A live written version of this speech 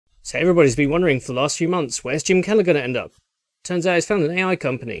So everybody's been wondering for the last few months, where's Jim Keller going to end up? Turns out he's found an AI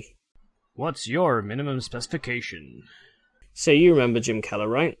company. What's your minimum specification? So you remember Jim Keller,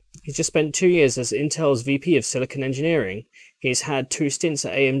 right? He's just spent 2 years as Intel's VP of Silicon Engineering. He's had 2 stints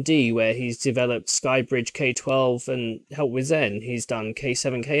at AMD where he's developed Skybridge K12 and helped with Zen. He's done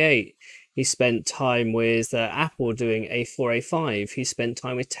K7, K8. He spent time with Apple doing A4, A5. He spent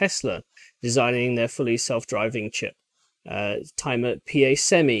time with Tesla designing their fully self-driving chip. Time at PA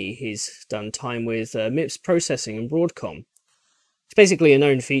Semi. He's done time with MIPS processing and Broadcom. It's basically a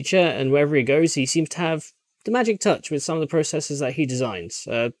known feature, and wherever he goes, he seems to have the magic touch with some of the processors that he designs.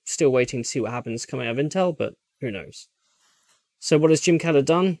 Still waiting to see what happens coming out of Intel, but who knows. So what has Jim Keller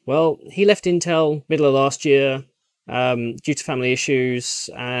done? Well, he left Intel middle of last year due to family issues,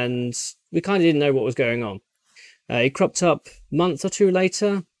 and we kind of didn't know what was going on. He cropped up a month or two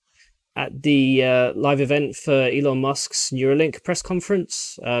later at the live event for Elon Musk's Neuralink press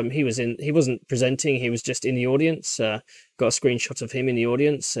conference. He wasn't presenting, he was just in the audience. Got a screenshot of him in the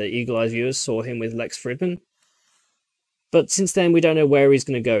audience. Eagle-eyed viewers saw him with Lex Fridman. But since then, we don't know where he's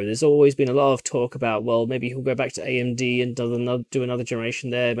going to go. There's always been a lot of talk about, well, maybe he'll go back to AMD and do another generation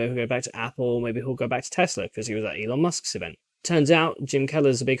there. Maybe he'll go back to Apple. Maybe he'll go back to Tesla because he was at Elon Musk's event. Turns out Jim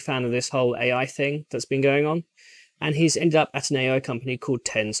Keller's a big fan of this whole AI thing that's been going on. And he's ended up at an AI company called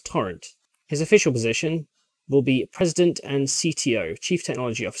Tenstorrent. His official position will be President and CTO, Chief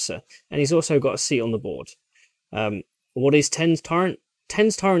Technology Officer, and he's also got a seat on the board. What is Tenstorrent?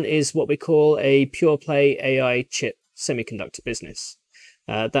 Tenstorrent is what we call a pure-play AI chip semiconductor business.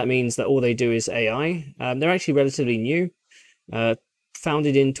 That means that all they do is AI. They're actually relatively new.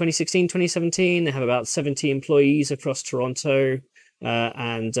 Founded in 2016, 2017, they have about 70 employees across Toronto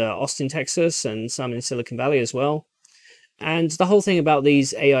and Austin, Texas, and some in Silicon Valley as well. And the whole thing about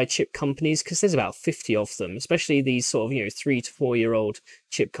these AI chip companies, because there's about 50 of them, especially these sort of 3 to 4 year old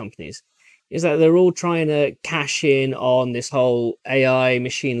chip companies, is that they're all trying to cash in on this whole AI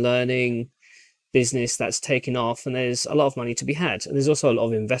machine learning business that's taken off, and there's a lot of money to be had, and there's also a lot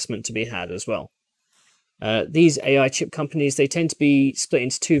of investment to be had as well. These AI chip companies, they tend to be split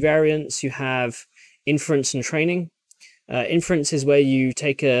into 2 variants. You have inference and training. Inference is where you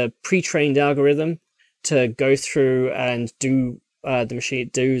take a pre-trained algorithm to go through and do what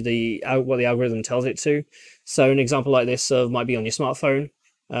the algorithm tells it to. So an example like this might be on your smartphone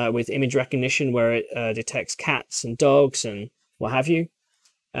with image recognition, where it detects cats and dogs and what have you.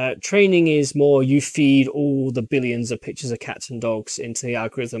 Training is more you feed all the billions of pictures of cats and dogs into the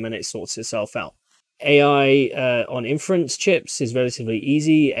algorithm and it sorts itself out. AI on inference chips is relatively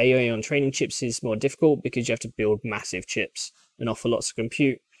easy. AI on training chips is more difficult because you have to build massive chips and offer lots of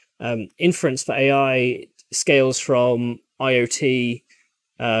compute. Inference for AI scales from IoT,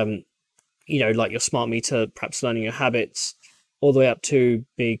 like your smart meter, perhaps learning your habits, all the way up to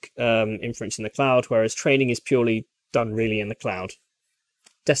big inference in the cloud, whereas training is purely done really in the cloud.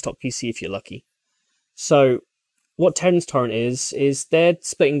 Desktop PC if you're lucky. So what Tenstorrent is they're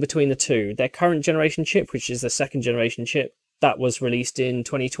splitting between the two. Their current generation chip, which is the 2nd generation chip, that was released in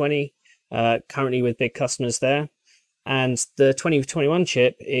 2020, currently with big customers there. And the 2021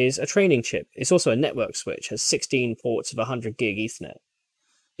 chip is a training chip. It's also a network switch, has 16 ports of 100 gig Ethernet.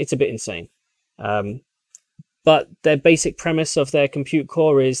 It's a bit insane. But their basic premise of their compute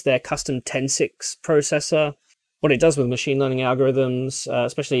core is their custom 10.6 processor. What it does with machine learning algorithms,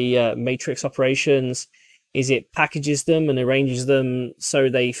 especially matrix operations, is it packages them and arranges them so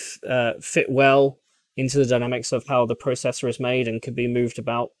they fit well into the dynamics of how the processor is made and can be moved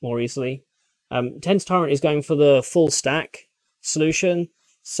about more easily. Tenstorrent is going for the full stack solution.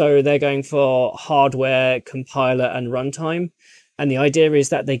 So they're going for hardware, compiler, and runtime. And the idea is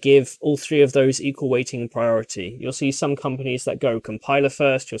that they give all 3 of those equal weighting and priority. You'll see some companies that go compiler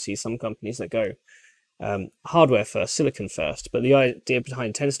first. You'll see some companies that go hardware first, silicon first. But the idea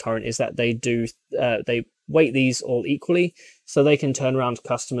behind Tenstorrent is that they weight these all equally so they can turn around to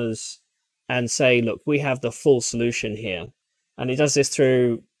customers and say, look, we have the full solution here. And it does this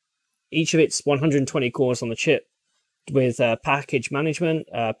through each of its 120 cores on the chip with package management,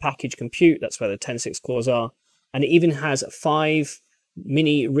 package compute, that's where the 10.6 cores are. And it even has 5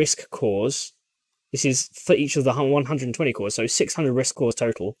 mini RISC cores. This is for each of the 120 cores, so 600 RISC cores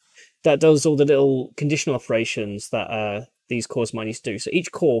total. That does all the little conditional operations that these cores might need to do. So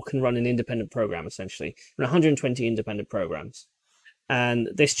each core can run an independent program, essentially, and 120 independent programs. And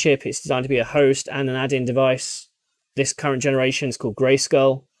this chip is designed to be a host and an add-in device. This current generation is called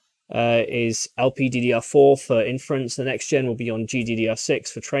Grayskull. Is LPDDR4 for inference. The next gen will be on GDDR6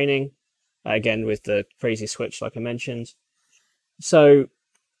 for training, again with the crazy switch like I mentioned. So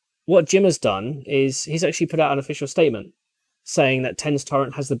what Jim has done is he's actually put out an official statement saying that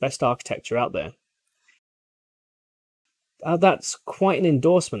Tenstorrent has the best architecture out there. That's quite an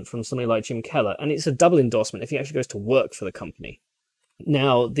endorsement from somebody like Jim Keller, and it's a double endorsement if he actually goes to work for the company.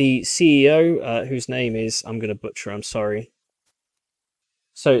 Now, the CEO, whose name is, I'm going to butcher, I'm sorry.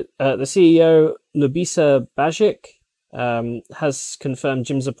 So, the CEO, Lubisa Bajic, has confirmed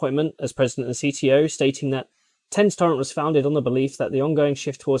Jim's appointment as president and CTO, stating that Tenstorrent was founded on the belief that the ongoing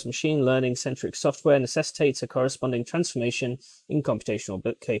shift towards machine learning-centric software necessitates a corresponding transformation in computational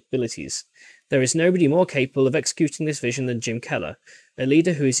capabilities. There is nobody more capable of executing this vision than Jim Keller, a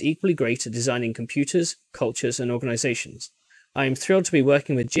leader who is equally great at designing computers, cultures, and organizations. I am thrilled to be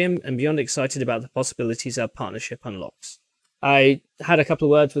working with Jim and beyond excited about the possibilities our partnership unlocks. I had a couple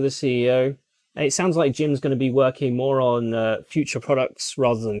of words with the CEO. It sounds like Jim's going to be working more on future products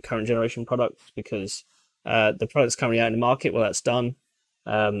rather than current generation products, because the product's currently out in the market. Well, that's done.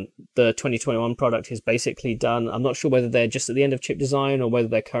 The 2021 product is basically done. I'm not sure whether they're just at the end of chip design or whether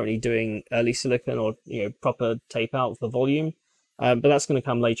they're currently doing early silicon or proper tape out for volume. But that's going to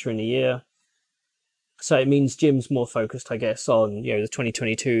come later in the year. So it means Jim's more focused, I guess, on the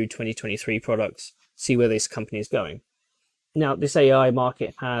 2022, 2023 products, see where this company is going. Now, this AI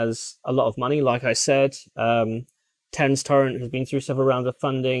market has a lot of money, like I said. Tenstorrent has been through several rounds of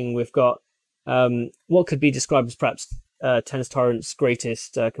funding. We've got what could be described as perhaps Tenstorrent's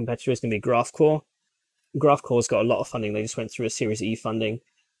greatest competitor is going to be GraphCore. GraphCore's got a lot of funding. They just went through a Series E funding.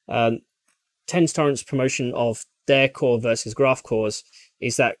 Tenstorrent's promotion of their core versus GraphCore's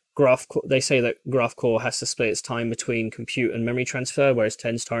is that they say that GraphCore has to split its time between compute and memory transfer, whereas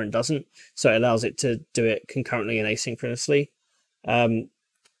Tenstorrent doesn't. So it allows it to do it concurrently and asynchronously. It'll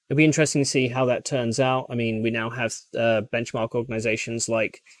be interesting to see how that turns out. I mean, we now have benchmark organizations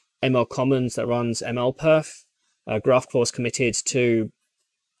like ML Commons that runs MLPerf. GraphCore's committed to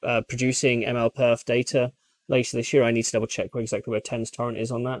producing MLPerf data later this year. I need to double check exactly where Tenstorrent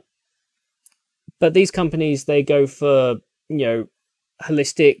is on that. But these companies, they go for,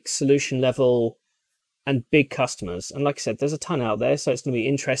 holistic solution level and big customers. And like I said, there's a ton out there, so it's going to be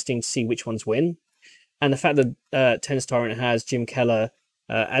interesting to see which ones win. And the fact that Tenstorrent has Jim Keller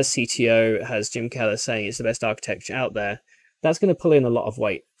as CTO, has Jim Keller saying it's the best architecture out there, that's going to pull in a lot of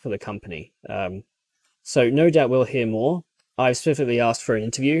weight for the company. So no doubt we'll hear more. I've specifically asked for an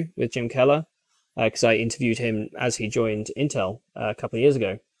interview with Jim Keller because I interviewed him as he joined Intel a couple of years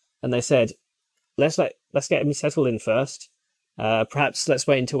ago. And they said, let's get him settled in first. Perhaps let's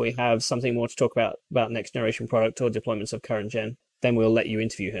wait until we have something more to talk about next generation product or deployments of current gen. Then we'll let you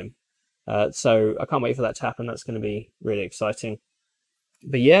interview him. So I can't wait for that to happen. That's going to be really exciting.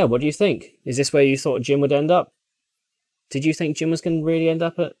 But yeah, what do you think? Is this where you thought Jim would end up? Did you think Jim was going to really end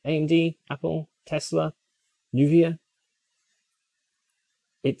up at AMD, Apple, Tesla, Nuvia?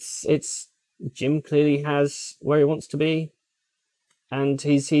 It's Jim clearly has where he wants to be, and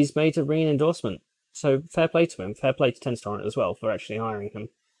he's made a ringing endorsement. So fair play to him. Fair play to Tenstorrent as well for actually hiring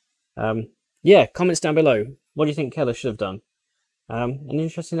him. Yeah, comments down below. What do you think Keller should have done? And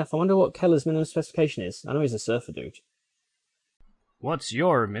interesting enough, I wonder what Keller's minimum specification is. I know he's a surfer dude. What's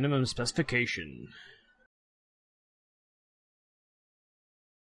your minimum specification?